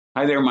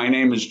Hi there, my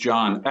name is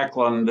John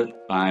Eklund.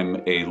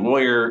 I'm a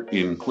lawyer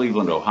in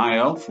Cleveland,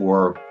 Ohio.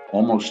 For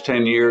almost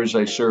 10 years,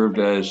 I served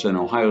as an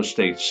Ohio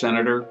State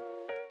Senator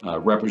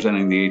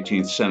representing the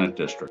 18th Senate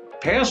District.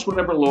 Pass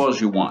whatever laws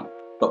you want,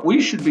 but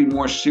we should be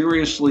more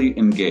seriously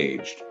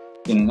engaged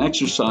in an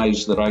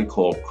exercise that I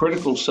call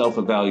critical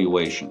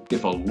self-evaluation.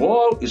 If a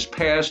law is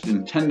passed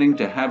intending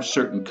to have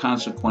certain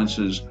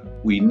consequences,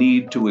 we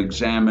need to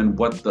examine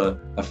what the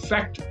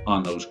effect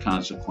on those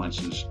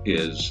consequences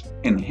is.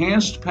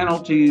 Enhanced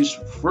penalties,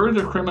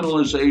 further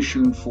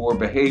criminalization for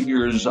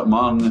behaviors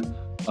among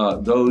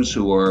those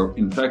who are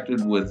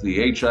infected with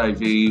the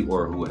HIV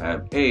or who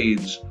have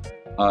AIDS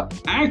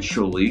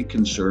actually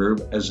can serve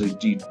as a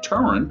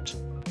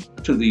deterrent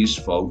to these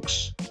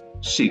folks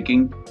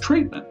seeking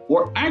treatment,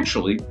 or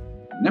actually,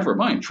 never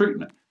mind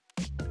treatment,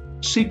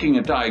 seeking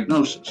a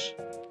diagnosis.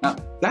 Now,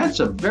 that's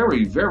a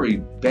very, very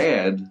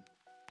bad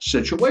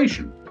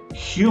situation.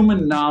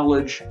 Human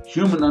knowledge,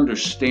 human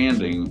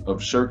understanding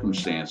of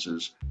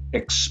circumstances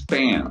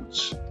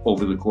expands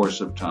over the course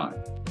of time.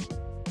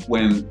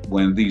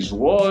 When these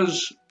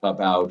laws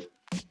about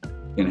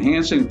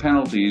enhancing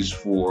penalties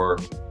for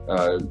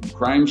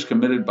crimes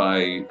committed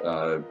by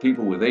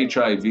people with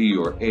HIV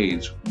or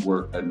AIDS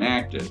were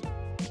enacted,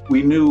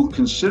 we knew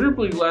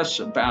considerably less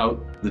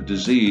about the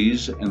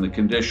disease and the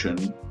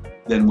condition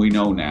than we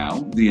know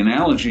now. The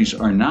analogies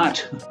are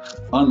not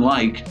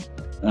unlike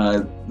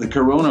the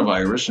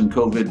coronavirus and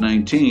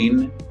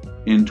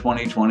COVID-19 in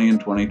 2020 and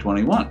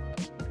 2021.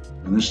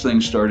 When this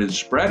thing started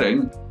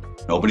spreading,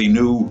 nobody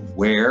knew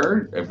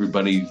where.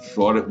 Everybody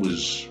thought it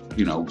was,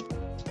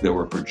 there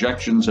were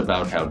projections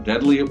about how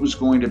deadly it was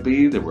going to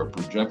be. There were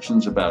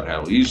projections about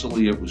how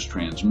easily it was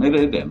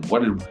transmitted and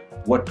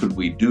what could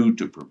we do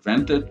to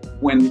prevent it.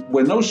 When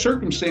those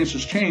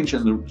circumstances change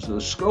and the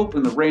scope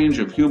and the range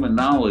of human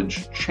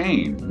knowledge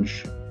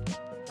change,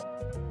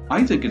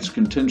 I think it's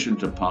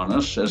contingent upon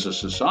us as a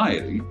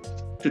society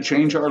to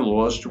change our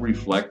laws to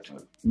reflect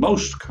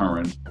most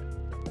current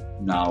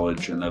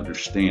knowledge and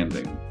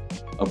understanding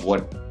of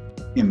what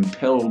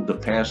impelled the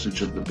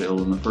passage of the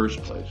bill in the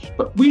first place.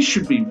 But we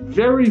should be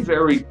very,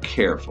 very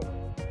careful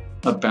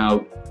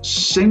about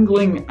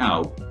singling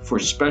out for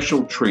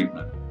special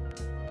treatment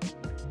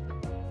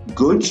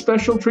good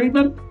special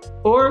treatment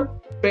or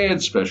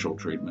bad special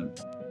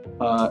treatment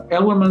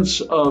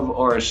elements of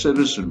our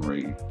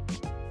citizenry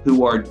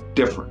who are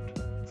different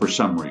for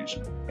some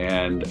reason.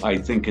 And I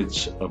think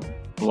it's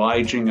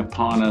obliging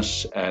upon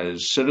us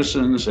as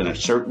citizens, and it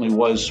certainly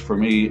was for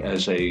me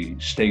as a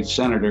state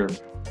senator,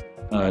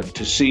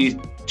 to see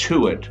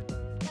to it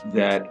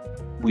that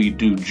we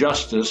do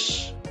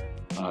justice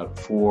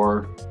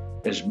for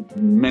as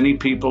many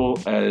people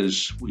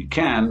as we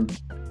can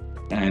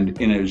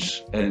and in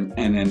an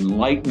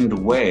enlightened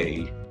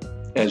way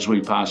as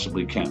we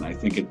possibly can. I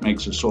think it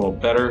makes us all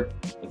better.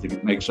 I think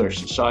it makes our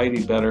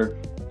society better,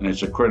 and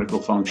it's a critical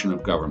function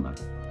of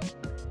government.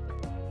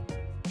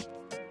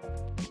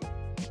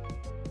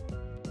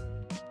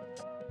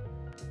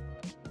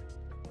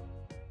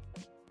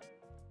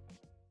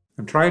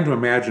 I'm trying to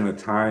imagine a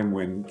time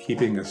when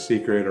keeping a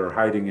secret or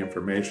hiding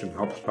information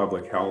helps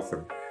public health,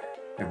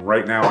 and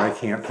right now I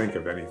can't think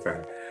of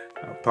anything.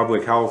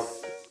 Public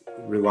health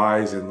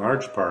relies in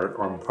large part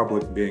on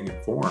public being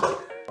informed.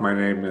 My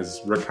name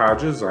is Rick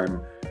Hodges.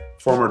 I'm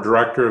former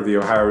director of the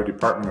Ohio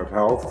Department of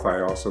Health.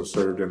 I also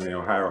served in the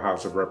Ohio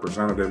House of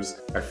Representatives.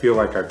 I feel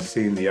like I've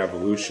seen the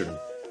evolution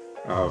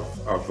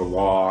of the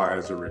law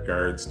as it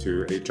regards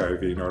to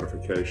HIV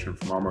notification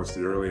from almost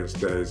the earliest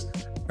days.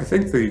 I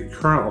think the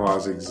current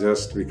laws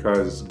exist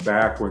because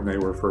back when they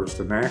were first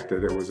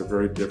enacted, it was a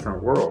very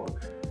different world.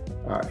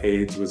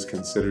 AIDS was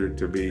considered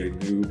to be a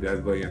new,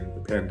 deadly,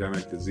 and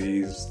pandemic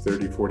disease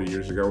 30, 40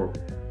 years ago.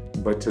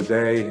 But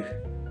today,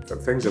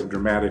 things have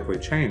dramatically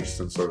changed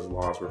since those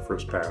laws were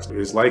first passed. It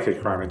is like a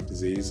chronic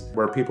disease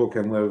where people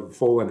can live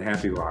full and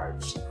happy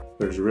lives.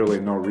 There's really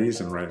no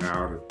reason right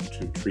now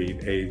to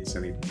treat AIDS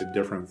any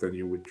different than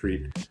you would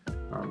treat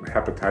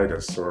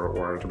hepatitis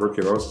or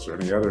tuberculosis or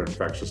any other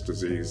infectious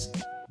disease.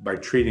 By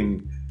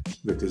treating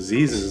the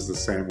diseases the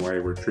same way,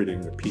 we're treating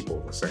the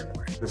people the same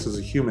way. This is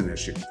a human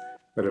issue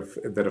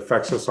that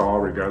affects us all,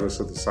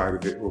 regardless of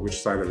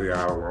which side of the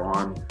aisle we're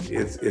on.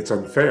 It's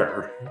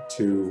unfair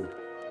to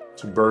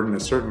burden a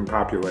certain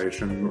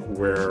population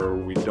where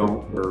we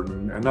don't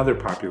burden another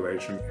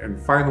population. And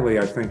finally,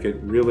 I think it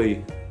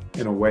really,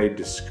 in a way,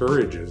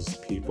 discourages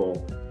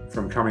people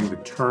from coming to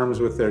terms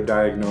with their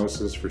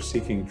diagnosis, for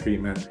seeking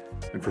treatment,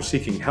 and for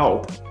seeking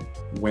help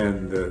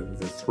when the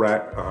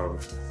threat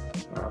of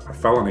a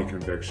felony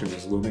conviction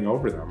is looming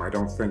over them. I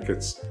don't think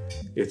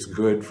it's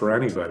good for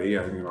anybody.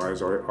 I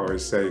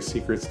always say,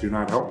 secrets do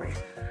not help me.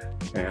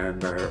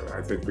 And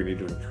I think we need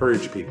to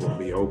encourage people to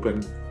be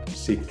open,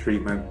 seek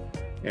treatment,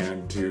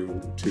 and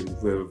to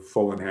live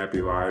full and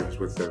happy lives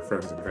with their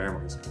friends and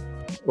families.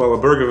 Well,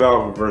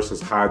 Obergefell versus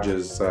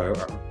Hodges,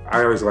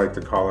 I always like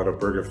to call it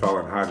Obergefell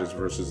and Hodges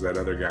versus that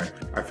other guy.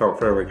 I felt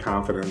fairly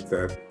confident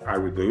that I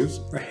would lose,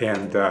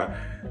 and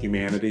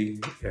humanity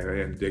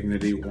and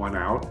dignity won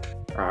out.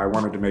 I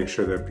wanted to make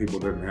sure that people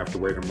didn't have to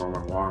wait a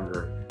moment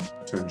longer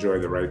to enjoy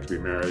the right to be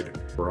married.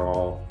 We're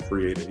all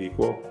created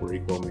equal. We're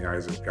equal in the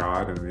eyes of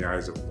God and in the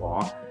eyes of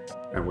law,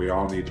 and we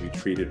all need to be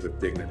treated with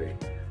dignity,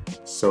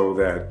 so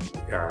that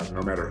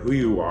no matter who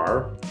you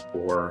are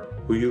or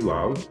who you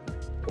love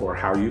or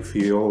how you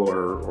feel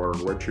or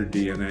what your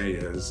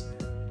DNA is,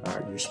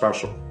 you're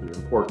special, you're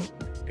important,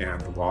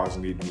 and the laws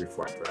need to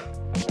reflect that.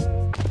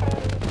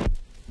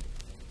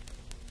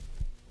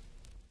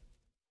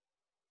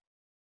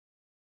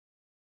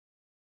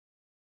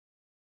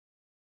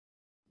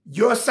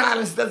 Your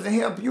silence doesn't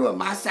help you, and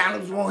my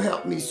silence won't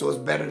help me, so it's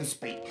better to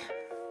speak.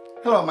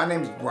 Hello, my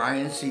name is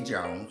Brian C.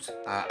 Jones.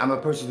 I'm a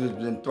person who's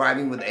been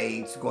thriving with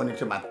AIDS, going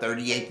into my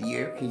 38th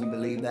year. Can you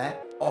believe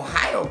that?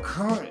 Ohio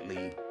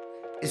currently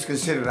is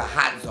considered a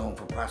hot zone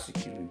for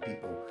prosecuting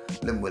people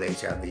living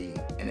with HIV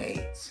and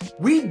AIDS.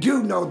 We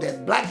do know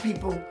that black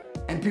people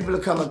and people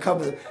that come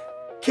uncovered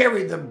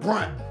carry the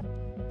brunt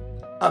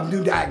of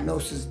new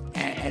diagnoses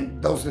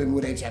and those living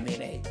with HIV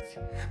and AIDS.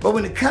 But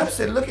when it comes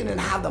to looking at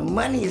how the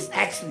money is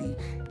actually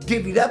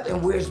divvied up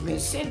and where it's being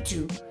sent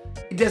to,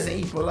 it doesn't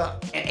equal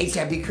up. And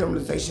HIV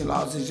criminalization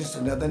laws is just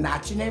another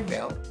notch in their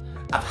belt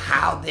of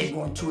how they're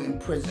going to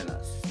imprison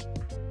us.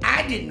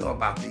 I didn't know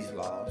about these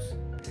laws,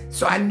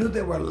 so I knew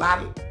there were a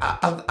lot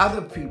of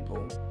other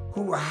people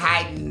who were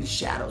hiding in the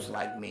shadows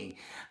like me.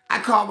 I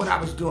call what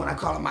I was doing, I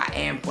call it my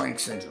Anne Frank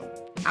syndrome.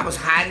 I was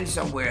hiding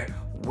somewhere,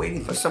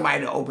 waiting for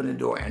somebody to open the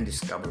door and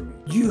discover me.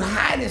 You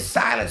hide in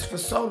silence for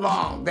so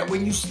long that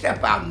when you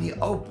step out in the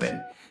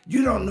open,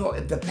 you don't know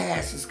if the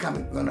past is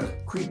gonna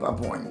creep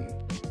up on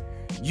you.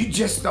 You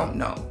just don't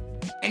know.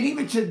 And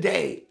even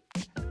today,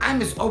 I'm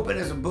as open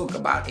as a book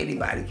about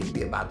anybody can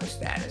be about the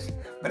status,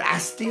 but I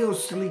still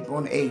sleep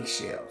on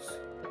eggshells.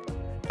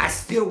 I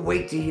still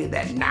wait to hear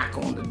that knock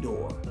on the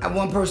door. And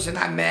one person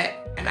I met,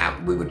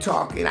 and we were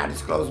talking, I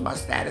disclosed my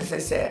status. They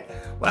said,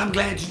 well, I'm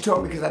glad you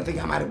told me because I think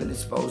I might have been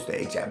exposed to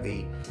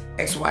HIV,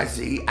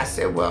 XYZ. I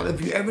said, well, if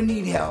you ever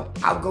need help,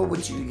 I'll go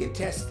with you to get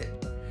tested.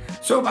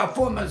 So about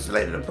 4 months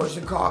later, the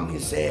person called me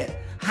and said,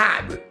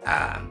 hi,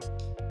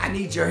 I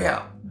need your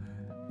help.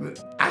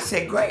 I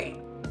said, great.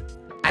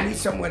 I need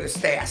somewhere to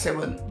stay. I said,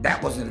 well,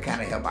 that wasn't the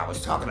kind of help I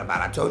was talking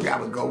about. I told you I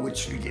would go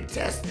with you to get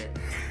tested.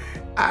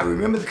 I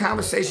remember the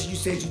conversation. You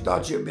said you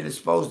thought you had been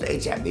exposed to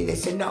HIV. They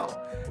said, no.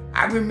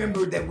 I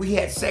remember that we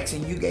had sex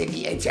and you gave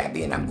me HIV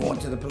and I'm going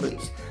to the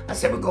police. I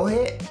said, well, go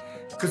ahead.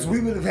 Because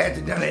we would have had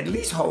to done at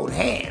least hold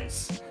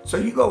hands. So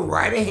you go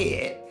right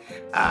ahead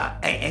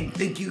and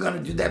think you're going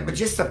to do that. But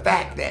just the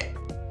fact that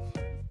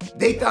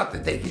they thought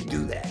that they could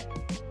do that,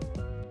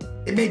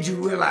 it made you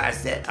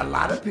realize that a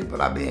lot of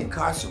people are being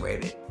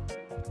incarcerated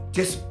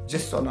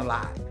just on a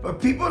lie.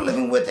 But people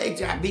living with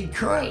HIV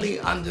currently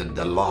under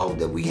the law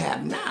that we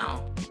have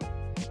now,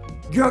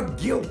 you're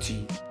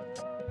guilty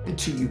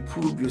until you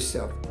prove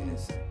yourself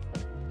innocent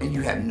and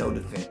you have no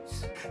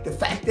defense. The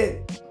fact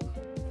that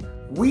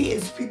we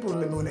as people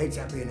living with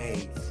HIV and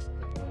AIDS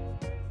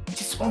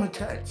just want to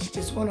touch,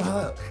 just want to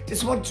hug,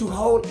 just want to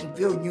hold and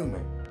feel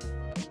human.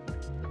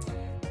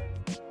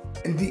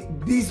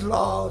 And these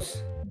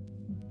laws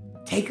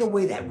take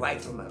away that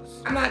right from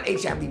us. I'm not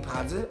HIV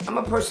positive. I'm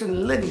a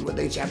person living with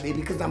HIV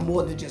because I'm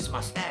more than just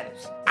my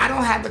status. I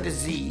don't have a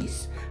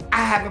disease.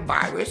 I have a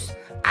virus.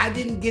 I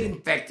didn't get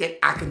infected.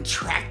 I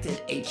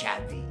contracted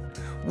HIV.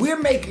 We're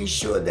making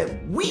sure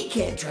that we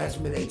can't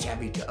transmit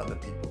HIV to other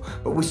people,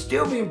 but we're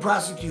still being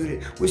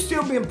prosecuted. We're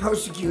still being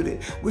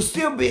persecuted. We're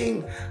still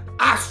being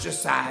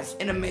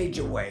ostracized in a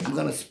major way. I'm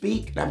gonna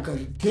speak, and I'm gonna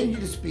continue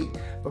to speak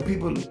for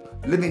people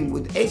living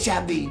with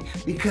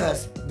HIV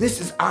because this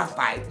is our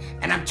fight,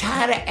 and I'm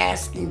tired of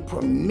asking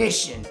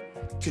permission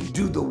to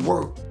do the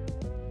work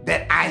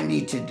that I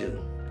need to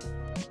do.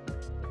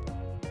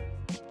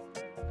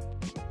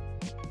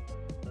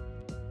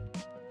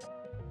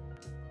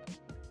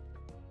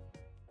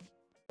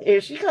 Here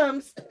she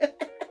comes.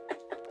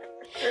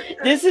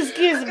 This is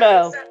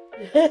Gizmo.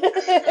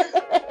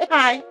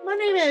 Hi, my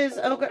name is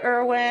Olga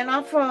Irwin.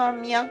 I'm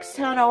from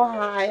Youngstown,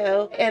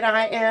 Ohio, and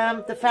I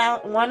am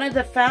one of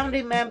the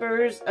founding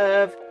members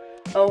of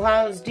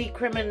Ohio's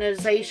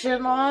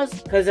decriminalization laws.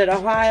 Because in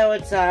Ohio,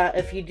 it's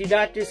if you do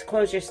not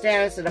disclose your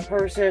status and a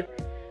person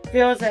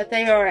feels that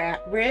they are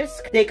at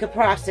risk, they could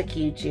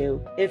prosecute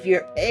you. If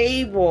you're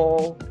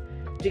able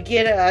to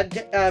get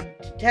a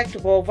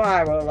detectable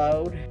viral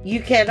load,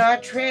 you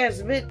cannot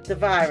transmit the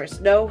virus.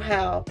 No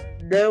how,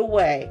 no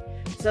way.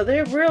 So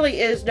there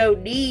really is no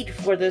need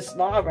for this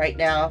law right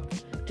now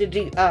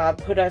to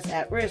put us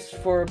at risk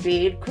for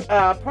being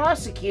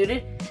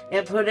prosecuted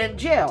and put in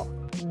jail.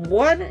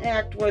 One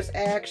act was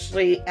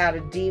actually out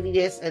of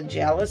deviance and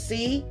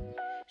jealousy.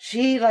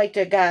 She liked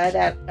a guy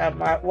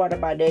that, one of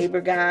my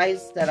neighbor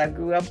guys that I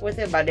grew up with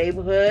in my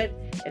neighborhood,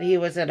 and he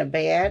was in a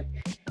band,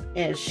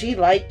 and she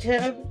liked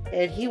him,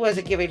 and he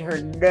wasn't giving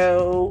her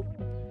no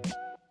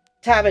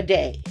time of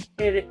day.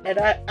 And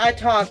I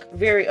talk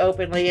very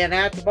openly, and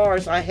at the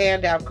bars I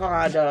hand out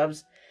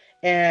condoms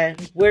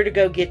and where to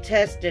go get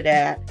tested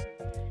at.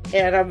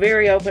 And I'm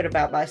very open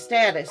about my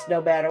status,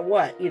 no matter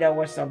what,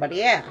 when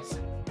somebody asks.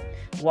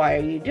 why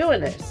are you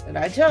doing this? And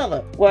I tell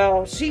them,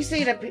 well, she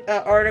seen an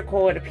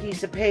article in a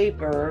piece of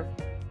paper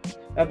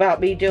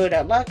about me doing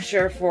a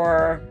lecture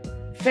for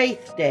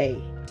Faith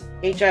Day,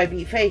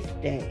 HIV Faith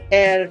Day.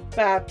 And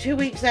about 2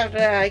 weeks after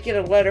that, I get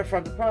a letter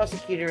from the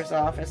prosecutor's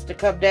office to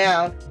come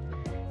down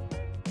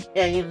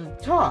and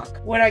talk.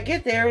 When I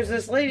get there, is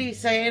this lady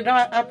saying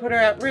I put her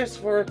at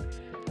risk for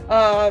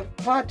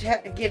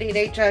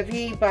getting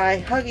HIV by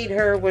hugging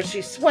her when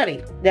she's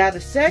sweating. Now,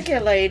 the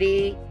second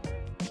lady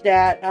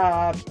that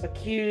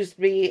accused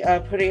me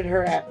of putting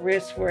her at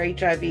risk for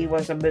HIV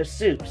was a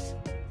masseuse.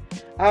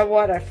 I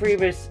want a free,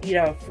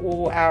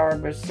 full-hour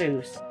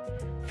masseuse.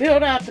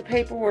 Filled out the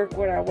paperwork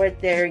when I went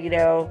there, any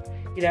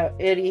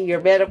of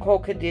your medical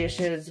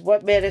conditions,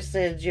 what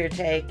medicines you're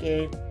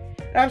taking.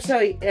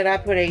 And I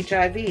put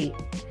HIV.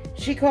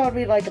 She called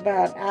me like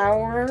about an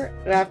hour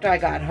after I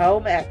got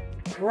home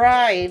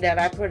crying that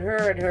I put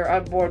her and her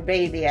unborn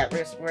baby at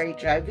risk for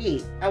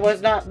HIV. I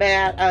was not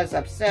mad. I was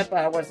upset,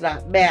 but I was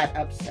not mad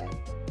upset.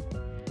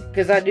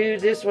 Because I knew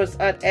this was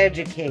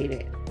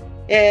uneducated.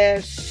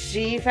 And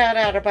she found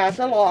out about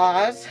the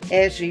laws,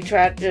 and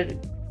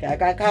I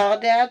got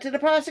called down to the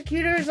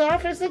prosecutor's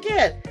office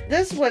again.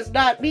 This was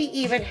not me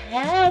even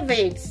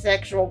having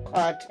sexual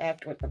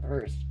contact with the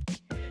person.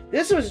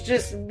 This was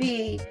just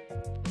me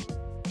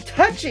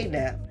touching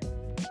them,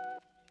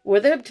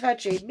 with them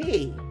touching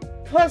me.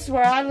 Plus,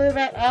 where I live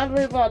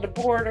on the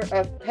border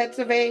of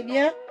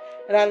Pennsylvania,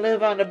 and I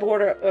live on the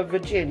border of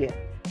Virginia.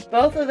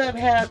 Both of them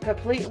have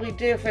completely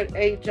different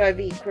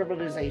HIV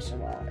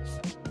criminalization laws.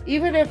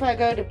 Even if I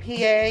go to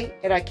PA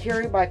and I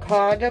carry my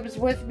condoms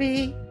with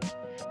me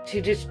to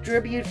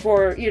distribute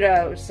for,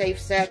 safe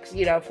sex,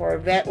 for a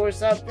vet or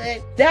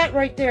something, that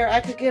right there, I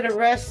could get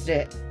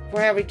arrested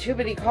for having too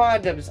many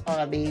condoms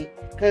on me,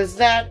 because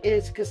that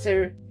is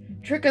considered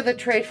trick of the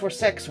trade for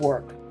sex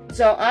work.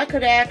 So I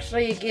could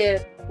actually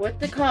with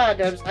the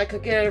condoms, I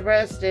could get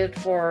arrested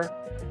for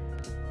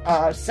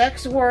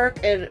sex work,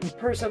 and a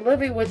person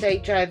living with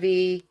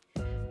HIV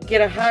get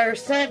a higher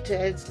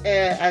sentence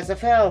as a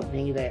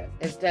felony then,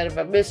 instead of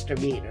a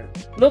misdemeanor.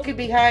 Looking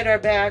behind our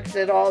backs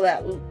and all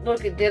that,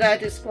 did I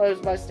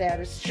disclose my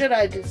status? Should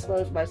I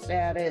disclose my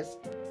status?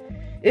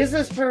 Is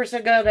this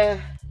person gonna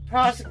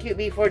prosecute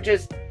me for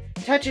just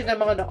touching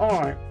them on the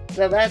arm?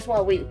 So that's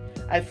why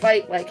I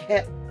fight like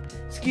hell.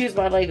 Excuse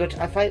my language,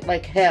 I fight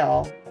like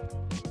hell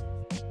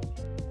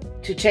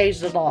to change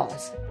the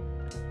laws.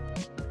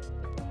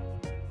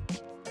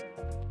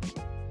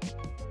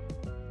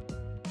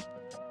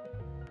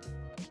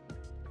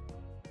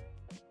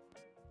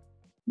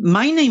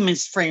 My name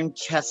is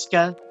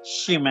Francesca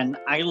Schumann.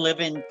 I live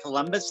in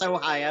Columbus,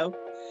 Ohio.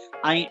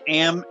 I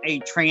am a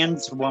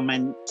trans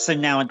woman, so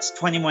now it's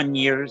 21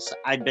 years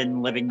I've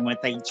been living with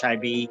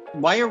HIV.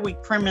 Why are we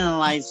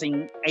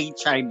criminalizing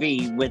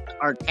HIV with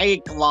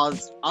archaic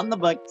laws on the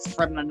books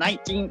from the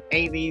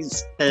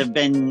 1980s that have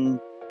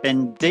been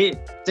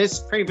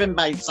disproven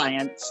by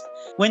science?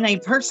 When a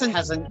person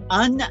has an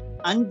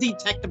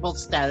undetectable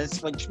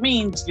status, which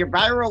means your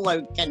viral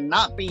load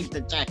cannot be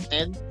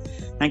detected,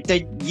 like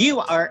that you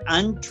are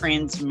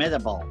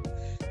untransmittable.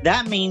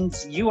 That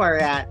means you are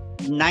at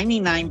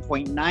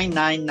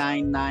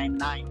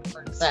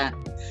 99.99999%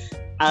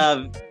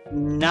 of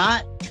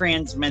not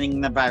transmitting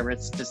the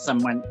virus to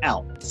someone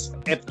else.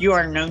 If you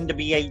are known to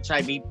be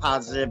HIV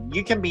positive,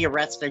 you can be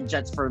arrested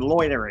just for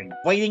loitering.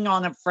 Waiting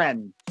on a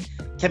friend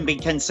can be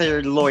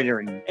considered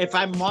loitering. If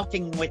I'm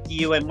walking with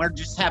you and we're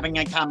just having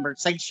a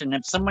conversation,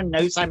 if someone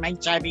knows I'm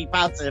HIV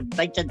positive,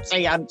 they can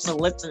say I'm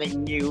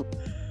soliciting you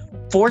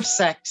for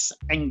sex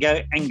and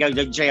go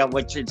to jail,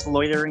 which is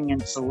loitering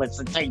and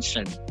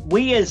solicitation.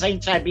 We as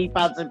HIV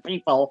positive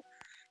people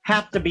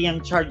have to be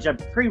in charge of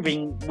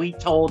proving we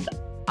told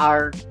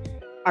our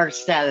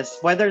status,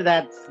 whether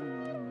that's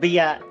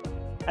via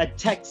a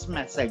text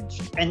message,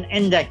 an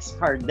index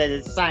card that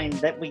is signed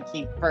that we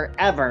keep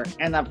forever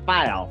in a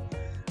file.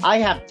 I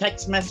have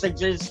text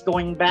messages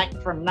going back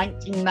from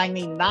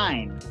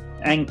 1999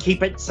 and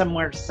keep it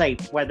somewhere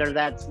safe, whether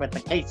that's with the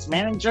case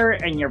manager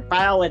and your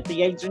file at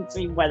the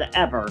agency,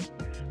 whatever.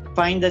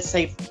 Find a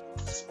safe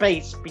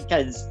space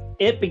because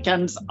it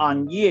becomes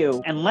on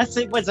you. Unless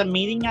it was a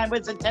meeting I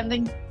was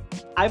attending,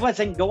 I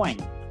wasn't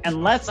going.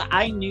 Unless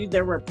I knew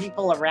there were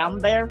people around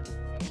there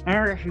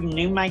who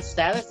knew my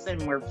status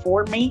and were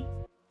for me,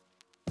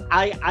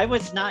 I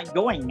was not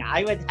going.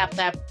 I would have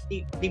to have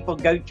people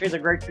go to the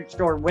grocery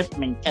store with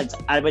me because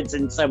I was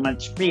in so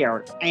much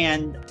fear.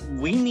 And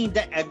we need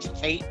to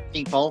educate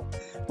people.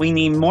 We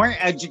need more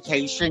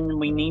education.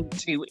 We need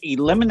to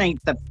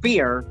eliminate the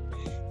fear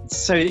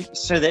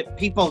so that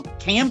people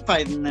can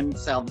find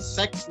themselves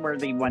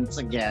sex-worthy once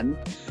again.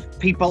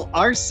 People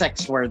are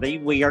sex-worthy.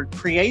 We are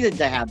created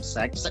to have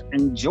sex,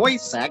 enjoy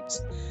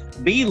sex,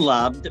 be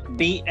loved,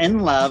 be in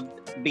love,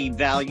 be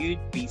valued,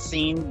 be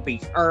seen, be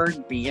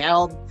heard, be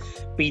held,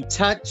 be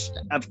touched.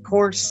 Of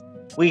course,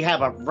 we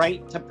have a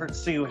right to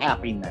pursue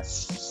happiness.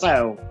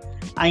 So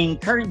I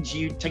encourage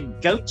you to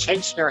go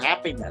chase your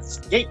happiness.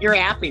 Get your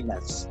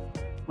happiness.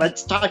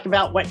 Let's talk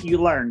about what you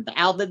learned.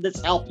 How did this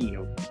help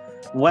you?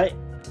 What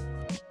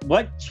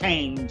What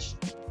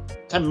changed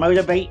to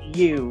motivate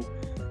you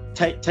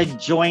to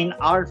join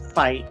our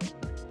fight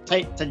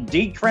to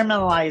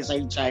decriminalize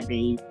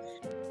HIV?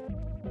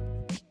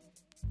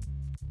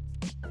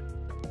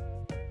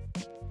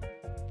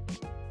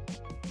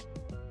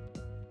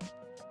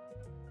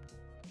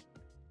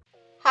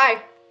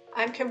 Hi,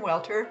 I'm Kim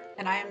Welter,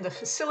 and I am the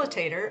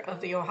facilitator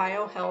of the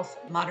Ohio Health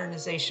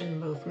Modernization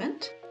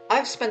Movement.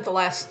 I've spent the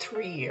last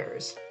 3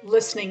 years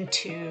listening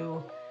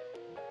to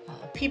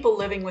people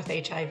living with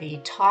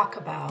HIV talk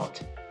about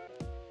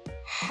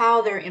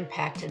how they're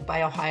impacted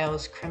by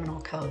Ohio's criminal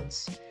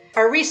codes.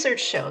 Our research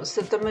shows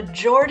that the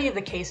majority of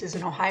the cases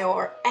in Ohio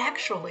are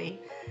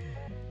actually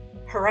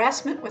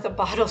harassment with a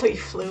bodily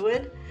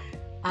fluid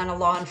on a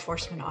law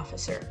enforcement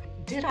officer.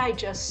 Did I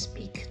just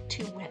speak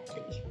too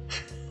wetly?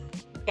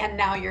 And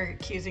now you're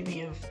accusing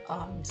me of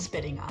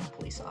spitting on a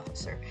police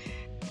officer.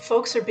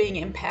 Folks are being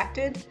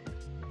impacted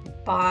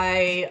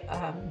by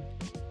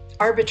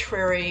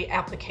arbitrary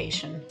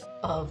application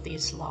of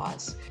these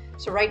laws.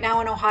 So right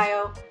now in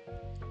Ohio,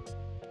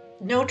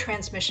 no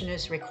transmission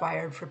is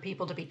required for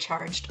people to be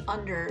charged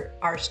under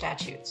our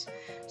statutes.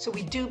 So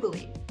we do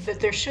believe that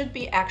there should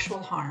be actual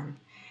harm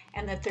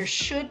and that there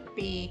should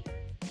be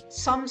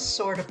some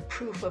sort of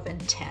proof of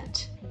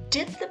intent.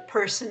 Did the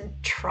person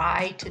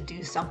try to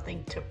do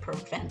something to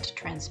prevent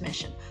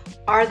transmission?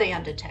 Are they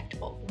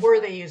undetectable? Were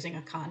they using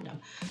a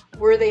condom?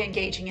 Were they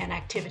engaging in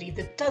activity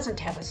that doesn't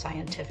have a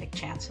scientific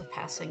chance of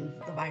passing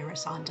the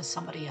virus on to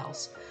somebody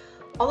else?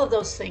 All of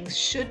those things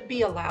should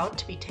be allowed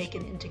to be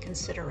taken into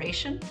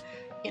consideration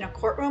in a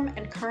courtroom,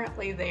 and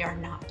currently they are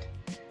not.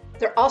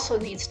 There also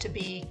needs to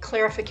be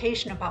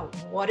clarification about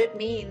what it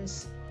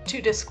means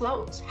to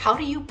disclose. How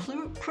do you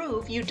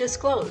prove you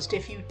disclosed?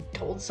 If you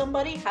told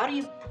somebody, how do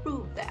you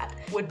prove that?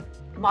 Would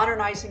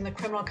modernizing the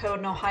criminal code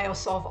in Ohio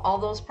solve all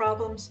those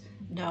problems?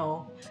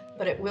 No,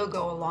 but it will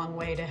go a long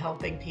way to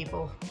helping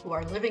people who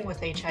are living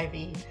with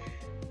HIV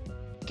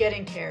get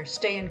in care,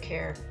 stay in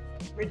care,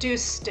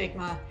 reduce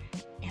stigma,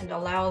 and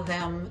allow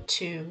them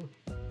to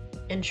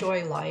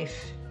enjoy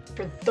life.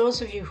 For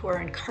those of you who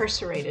are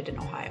incarcerated in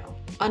Ohio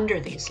under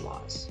these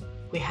laws,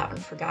 we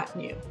haven't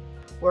forgotten you.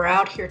 We're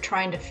out here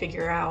trying to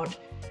figure out,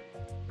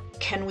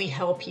 can we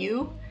help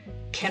you?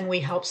 Can we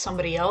help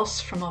somebody else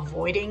from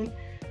avoiding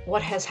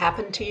what has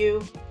happened to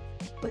you?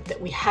 But that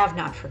we have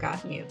not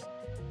forgotten you.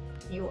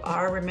 You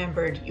are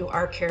remembered, you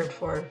are cared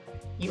for,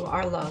 you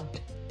are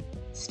loved.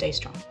 Stay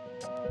strong.